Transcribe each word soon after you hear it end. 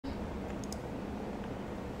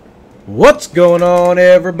What's going on,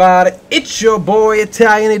 everybody? It's your boy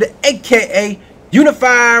Italianator, aka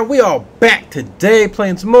Unifier. We are back today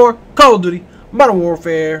playing some more Call of Duty Modern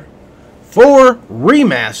Warfare 4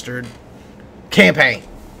 Remastered campaign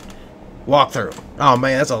walkthrough. Oh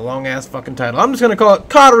man, that's a long ass fucking title. I'm just gonna call it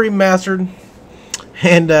COD Remastered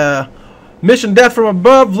and Mission Death from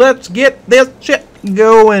Above. Let's get this shit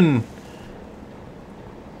going.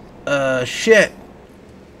 Shit.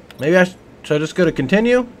 Maybe should I just go to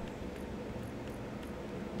continue?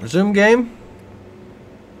 Resume game?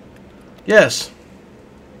 Yes.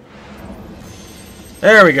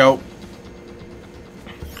 There we go.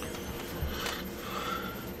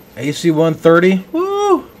 AC 130.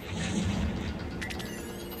 Woo!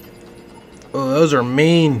 Oh, those are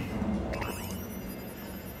mean.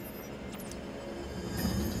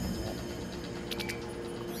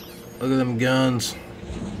 Look at them guns.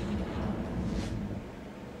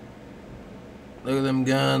 Look at them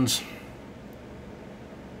guns.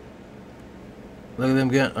 Look at them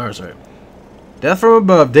guns. Oh, sorry. Death from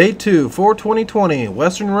Above, Day 2, 4/20/20.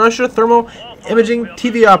 Western Russia, Thermal Imaging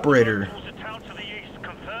TV Operator.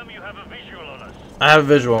 I have a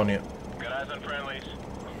visual on you. Got eyes on friendlies.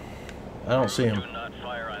 I don't see him. Do not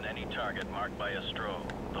fire on any target marked by a strobe.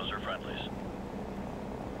 Those are friendlies.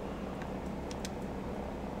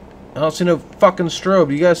 I don't see no fucking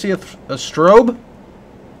strobe. You guys see a strobe?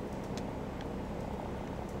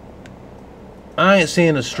 I ain't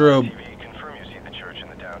seeing a strobe. Confirm you see the church in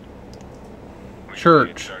the town.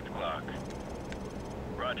 Church. Start the clock.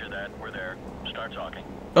 Roger that. We're there. Start talking.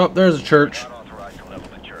 Oh, there's a church. Not authorized to level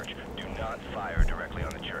the church. Do not fire directly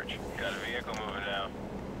on the church. Got a vehicle moving now.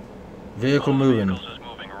 Vehicle moving. Vehicles is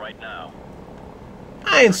moving right now.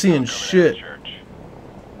 I ain't seeing shit.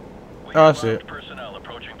 Oh, I see it. Personnel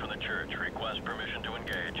approaching from the church. Request permission to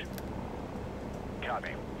engage.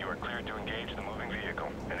 Copy. You are cleared to engage the moving vehicle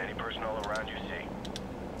and any personnel around you see.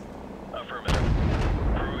 Affirmative.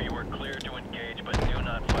 Crew, you are cleared to engage, but do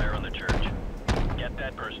not fire on the church. Get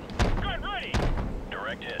that person. Good, ready.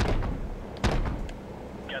 Direct hit.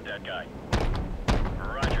 Get that guy.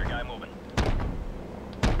 Roger, guy moving.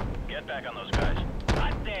 Get back on those guys.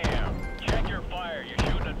 Hot damn. Check your fire. You're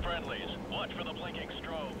shooting at friendlies. Watch for the blinking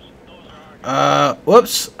strobes. Those are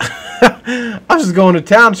Whoops. I was just going to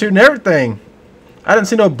town shooting everything. I didn't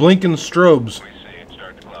see no blinking strobes. We see it.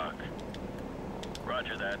 Start the clock.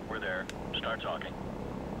 Roger that. We're there. Start talking.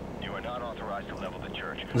 You are not authorized to level the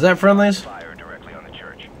church. Is that friendlies? Fire directly on the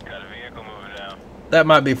church. Got a vehicle moving now. That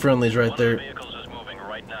might be friendlies right One of the there. vehicles is moving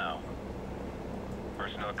right now.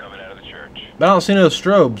 Personnel coming out of the church. But I don't see no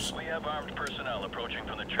strobes. We have armed personnel approaching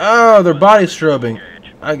from the church. Oh, their body strobing.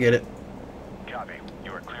 I get it. Copy.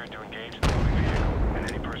 You are cleared to engage the moving vehicle and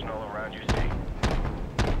any personnel around you see.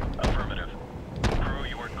 Affirmative. Crew,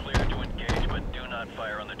 you are cleared to engage, but do not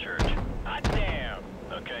fire on the church. Hot damn!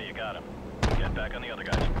 Okay, you got him. Get back on the other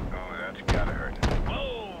guys. Oh, that's gotta hurt.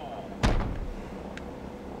 Whoa!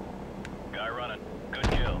 Guy running. Good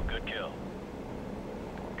kill, good kill.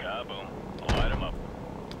 Kaboom. Light him up.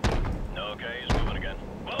 Okay, he's moving again.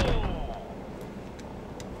 Whoa!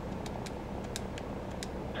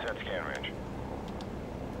 Set scan range.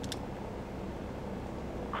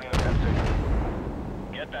 Clean up that signal.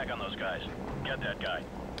 Get back on those guys. Get that guy.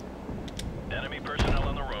 Enemy personnel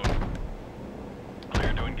on the road.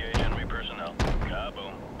 Clear to engage enemy personnel.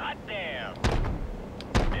 Kaboom. Hot damn!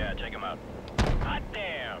 Yeah, take him out. Hot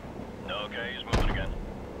damn! Okay, he's moving again.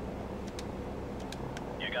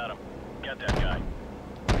 You got him. Get that guy.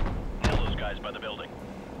 Nail those guys by the building.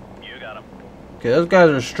 You got him. Okay, those guys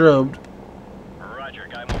are strobed. Roger,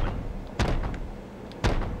 guy moving.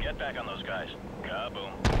 Get back on those guys.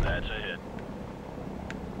 Kaboom. That's a hit.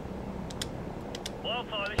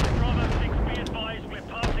 Wildfire, this is Bravo 6. Be advised, we're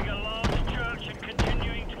passing a large church and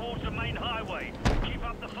continuing towards the main highway. Keep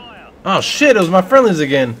up the fire. Oh shit, it was my friendlies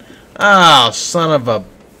again. Oh, son of a...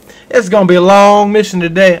 It's gonna be a long mission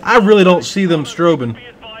today. I really don't see them strobing. Be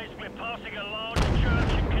advised, we're passing a large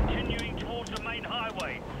church and continuing towards the main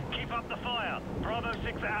highway. Keep up the fire. Bravo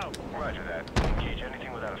 6 out. Roger that. Engage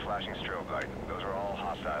anything without a flashing strobe light. Those are all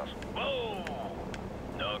hostiles. Whoa!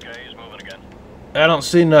 Okay, he's moving again. I don't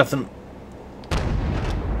see nothing.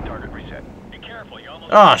 Target reset. Be careful, you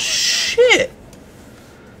almost... Oh shit!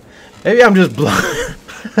 Maybe I'm just blind.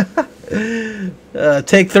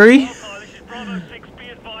 Take 3?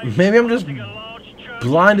 Maybe I'm just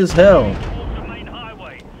blind as hell.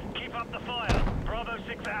 Keep up the fire. Bravo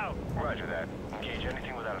 6 out. Roger that. Engage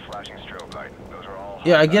anything without a flashing strobe light. Those are all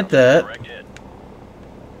Yeah, I get that. Correct hit.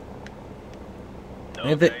 Ain't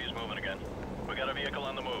Okay, that- he's moving again. We got a vehicle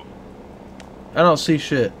on the move. I don't see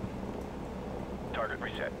shit. Target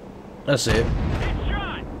reset. I see it. It's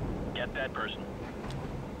shot. Get that person.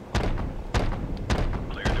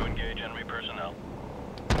 Clear to engage enemy personnel.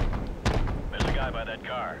 There's a guy by that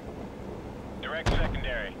car. Direct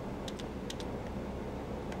secondary.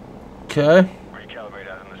 Okay. Recalibrate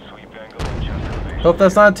out in the sweep angle and just elevation. Hope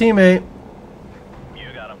that's not a teammate.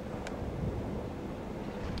 You got him.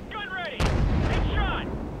 Gun ready. Headshot.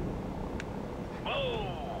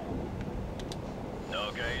 Whoa.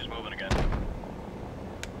 Okay, he's moving again.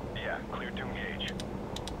 Yeah, clear to engage.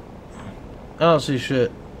 I don't see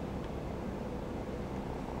shit.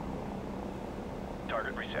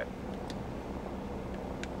 Target reset.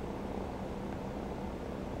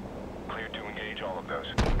 Clear to engage all of those.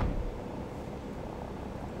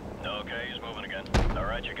 Okay, he's moving again.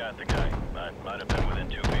 Alright, you got the guy. Might have been within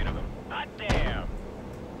 2 feet of him. Hot damn!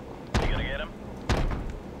 You gonna get him?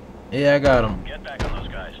 Yeah, I got him. Get back on those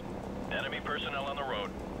guys. Enemy personnel on the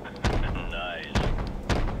road. Nice.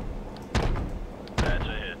 That's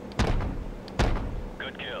a hit.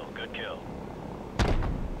 Good kill, good kill.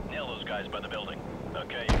 Nail those guys by the building.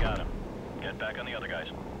 Okay, you got him. Get back on the other guys.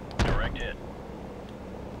 Direct hit.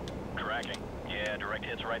 Tracking. Yeah, direct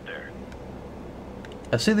hit's right there.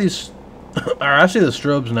 I see these. I see the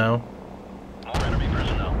strobes now. More enemy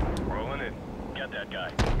personnel. Rolling in. Get that guy.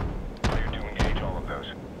 Clear to engage all of those.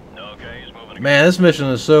 Okay, he's moving again. Man, this mission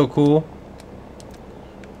is so cool.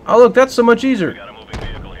 Oh, look, that's so much We easier. got a moving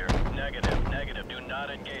vehicle here. Negative, negative. Do not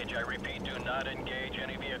engage. I repeat, do not engage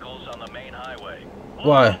any vehicles on the main highway.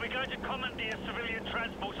 Why? We're going to commandeer civilian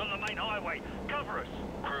transports on the main highway. Cover us.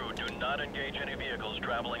 Crew, do not engage any vehicles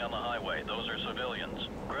traveling on the highway. Those are civilians.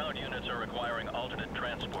 Ground units are requiring alternate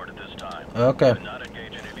transport at this time. Okay. Do not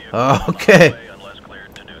engage any vehicles Okay. on the highway unless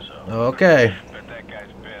cleared to do so. Okay. Bet that guy's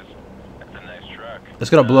pissed. That's a nice truck. It's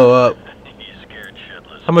gonna blow up. He's scared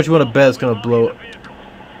shitless. How much you want to bet it's gonna blow up?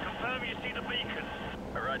 Confirm you see the beacon.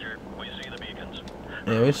 Roger, we see the beacons.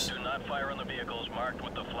 Anyways, Do not fire on the vehicles marked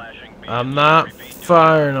with the flashing beacons. I'm not Repeat, do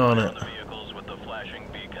firing not on fire it. the vehicles with the flashing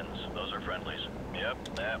beacons. Those are friendlies.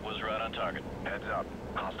 Yep, that was right on target. Heads up.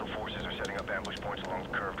 Hostile forces are setting up ambush points along the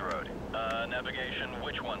curved road. Navigation,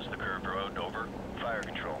 which one's the curved road? Over. Fire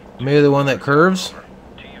control. maybe the one that curves. Over.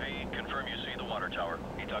 TV, confirm you see the water tower.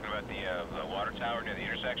 You talking about the water tower near the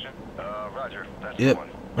intersection? Roger. That's Yep, the one.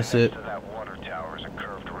 that's Next it. to that water tower is a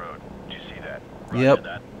curved road. Do you see that? Yep. Roger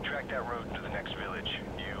that. Track that road to the next village.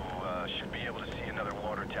 You should be able to see another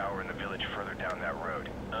water tower in the village further down that road.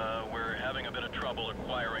 We're having a bit of trouble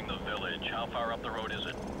acquiring the village. How far up the road is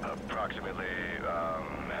it? Approximately,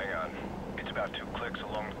 hang on. It's about 2 clicks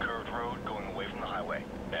along the curved road going away from the highway.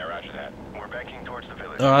 Yeah, roger that. We're banking towards the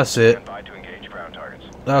village. Oh, that's it. Stand by to engage ground targets.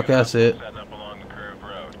 Okay, that's it. Setting up along the curved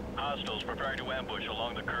road. Hostiles preparing to ambush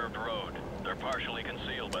along the curved road. They're partially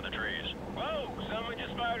concealed by the trees. Whoa! Someone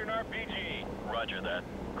just fired an RPG. Roger that.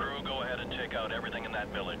 Crew, go ahead and take out everything in that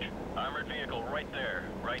village. Armored vehicle right there,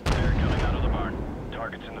 coming out of the barn.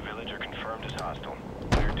 Targets in the village are confirmed as hostile.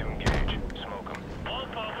 Clear to engage. Smoke them.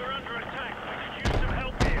 Alpha, we're under attack. We could use some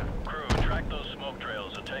help here. Crew, track those smoke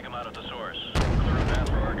trails and take them out at the source. Clear a path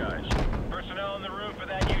for our guys. Personnel on the roof of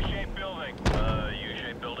that U-shaped building.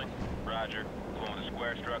 U-shaped building? Roger. The one with the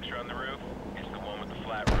square structure on the roof? It's the one with the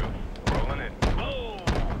flat roof. Rolling in. Whoa!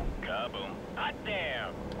 Kaboom. Hot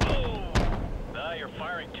damn! Whoa! You're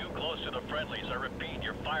firing too close to the friendlies. I repeat,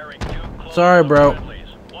 you're firing too close Sorry, to bro. the friendlies.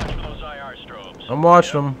 Watch for those IR strobes. I'm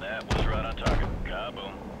watching them. That was right on target.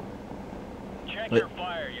 Kaboom. Check your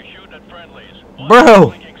fire. You're shooting at friendlies. Watch Bro. the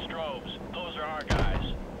blinking strobes. Those are our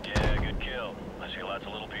guys. Yeah, good kill. I see lots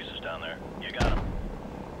of little pieces down there. You got them.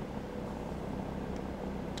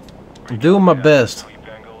 I'm doing my best. Sweep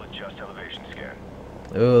angle, adjust elevation scan.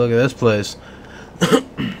 Oh, look at this place.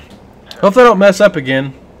 Hope they don't mess up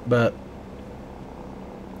again, but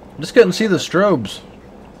I just couldn't see the strobes.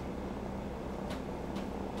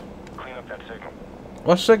 Clean up that signal.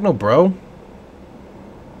 What signal, bro?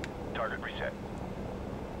 Target reset.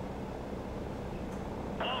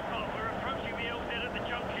 Alpha, we're approaching the old dead at the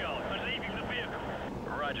junkyard. We're leaving the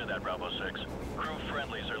vehicle. Roger that, Bravo 6. Crew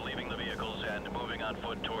friendlies are leaving the vehicles and moving on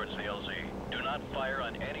foot towards the LZ. Do not fire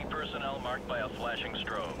on any personnel marked by a flashing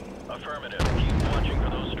strobe. Affirmative. Keep watching for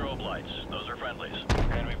those strobe lights. Those are friendlies.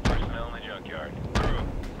 Enemy personnel in the junkyard. Crew,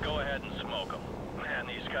 go ahead and smoke them. Man,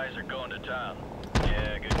 these guys are going to town.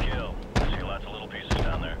 Yeah, good kill. I see lots of little pieces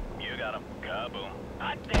down there. You got them. Kaboom.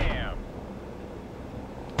 Hot damn!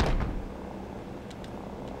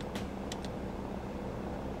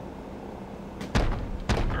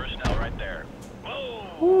 Personnel right there.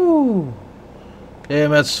 Whoa! Ooh.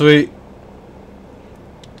 Damn, that's sweet.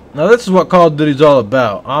 Now this is what Call of Duty's all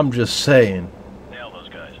about. I'm just saying. Nail those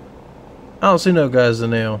guys. I don't see no guys to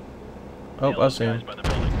nail. Oh, Nail I those see guys him. by the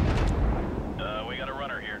building. We got a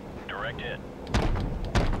runner here.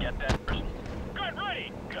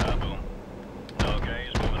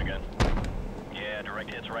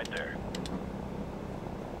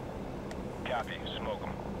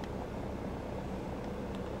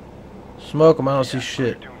 Smoke them. I don't see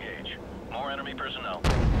shit. To engage. More enemy personnel.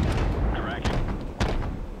 Tracking.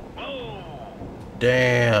 Whoa!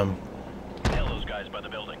 Damn. Nail those guys by the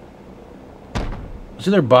building.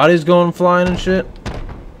 See their bodies going flying and shit?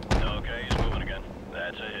 Okay, he's moving again.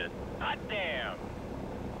 That's a hit. Hot damn!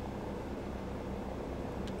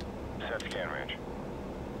 Set scan range.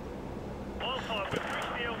 Wildfire, we've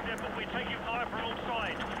reached the LZ, but we're taking fire from all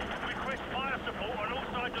sides. Request fire support on all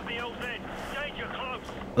sides of the LZ. Danger close.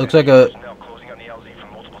 Looks like a... Personnel closing on the LZ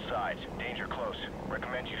from multiple sides. Danger close.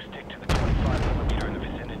 Recommend you stick to the 25mm in the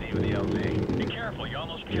vicinity of the LZ. Be careful, you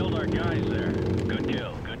almost killed our guys there. Good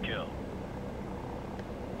kill, good kill.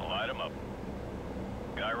 Light him up.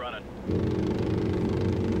 Guy running.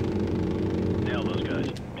 Nail those guys.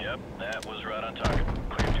 Yep, that was right on target.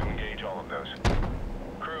 Clear to engage all of those.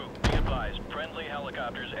 Crew, be advised. Friendly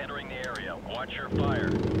helicopters entering the area. Watch your fire.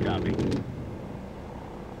 Copy.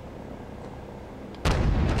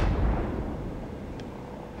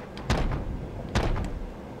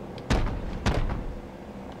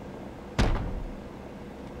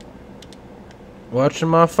 Watching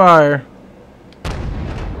my fire.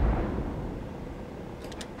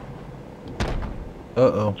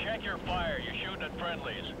 Uh-oh. Check your fire. You're shooting at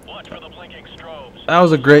friendlies. Watch for the blinking strobes. That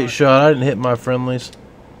was a great shot. I didn't hit my friendlies.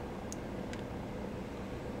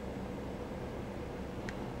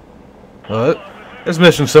 This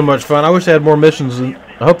mission's so much fun. I wish they had more missions.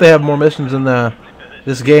 I hope they have more missions in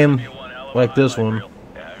this game like this one.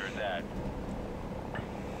 Yeah, I heard that.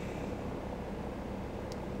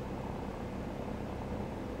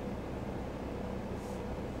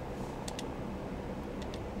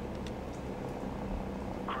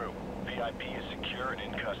 Crew, VIP is secure and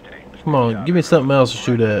in custody. Come on, give me something else to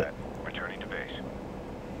shoot at. Returning to base.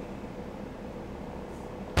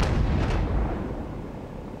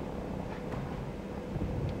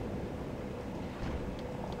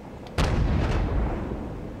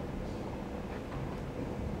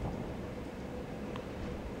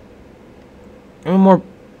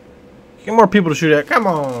 Get more people to shoot at. Come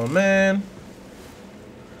on, man.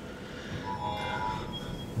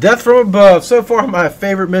 Death from above. So far, my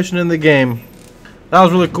favorite mission in the game. That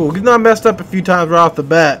was really cool. Even though I messed up a few times right off the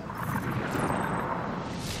bat.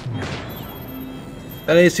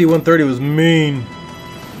 That AC-130 was mean.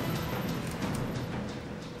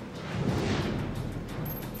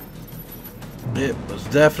 It was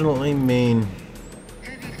definitely mean.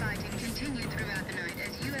 Heavy fighting continued throughout the night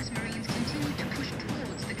as U.S. Marines continued to push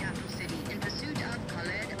towards the capital city in pursuit of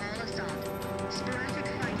Khaled al-Assad. Sporadic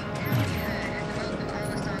fighting can be heard as the bulk of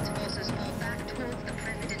al-Assad's forces fall back towards the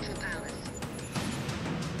presidential palace.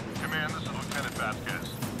 Command, this is Lieutenant Vasquez.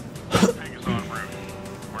 Pig is en route.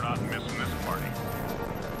 We're not missing this party.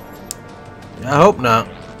 I hope not.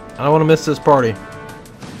 I don't want to miss this party.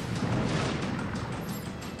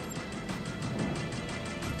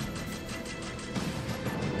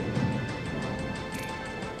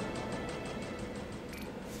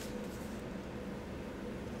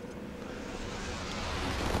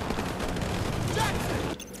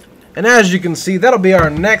 And as you can see, that'll be our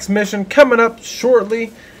next mission coming up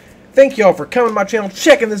shortly. Thank you all for coming to my channel,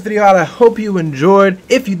 checking this video out. I hope you enjoyed.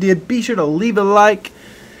 If you did, be sure to leave a like.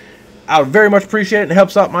 I would very much appreciate it. It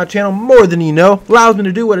helps out my channel more than you know. Allows me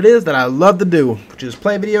to do what it is that I love to do, which is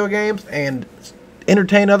play video games and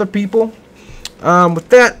entertain other people. With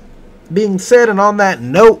that being said, and on that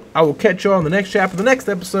note, I will catch you on the next chapter, the next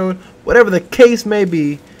episode, whatever the case may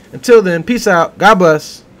be. Until then, peace out, God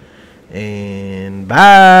bless, and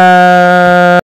bye.